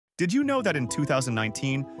Did you know that in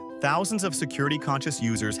 2019, thousands of security-conscious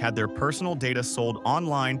users had their personal data sold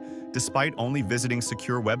online despite only visiting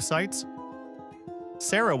secure websites?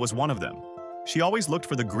 Sarah was one of them. She always looked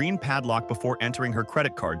for the green padlock before entering her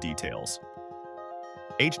credit card details.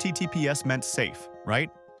 HTTPS meant safe,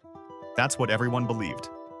 right? That's what everyone believed.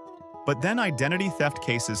 But then identity theft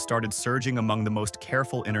cases started surging among the most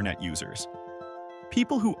careful internet users.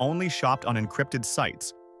 People who only shopped on encrypted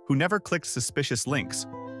sites, who never clicked suspicious links,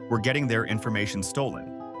 were getting their information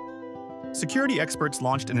stolen. Security experts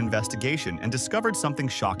launched an investigation and discovered something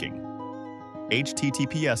shocking.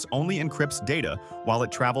 HTTPS only encrypts data while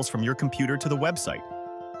it travels from your computer to the website.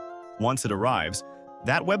 Once it arrives,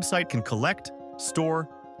 that website can collect, store,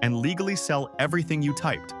 and legally sell everything you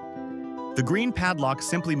typed. The green padlock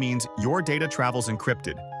simply means your data travels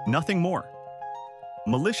encrypted, nothing more.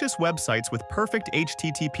 Malicious websites with perfect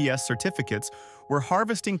HTTPS certificates were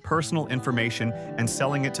harvesting personal information and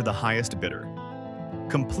selling it to the highest bidder,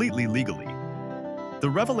 completely legally. The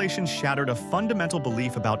revelation shattered a fundamental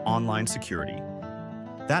belief about online security.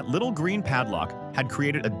 That little green padlock had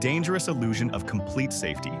created a dangerous illusion of complete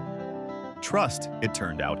safety. Trust, it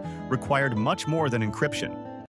turned out, required much more than encryption.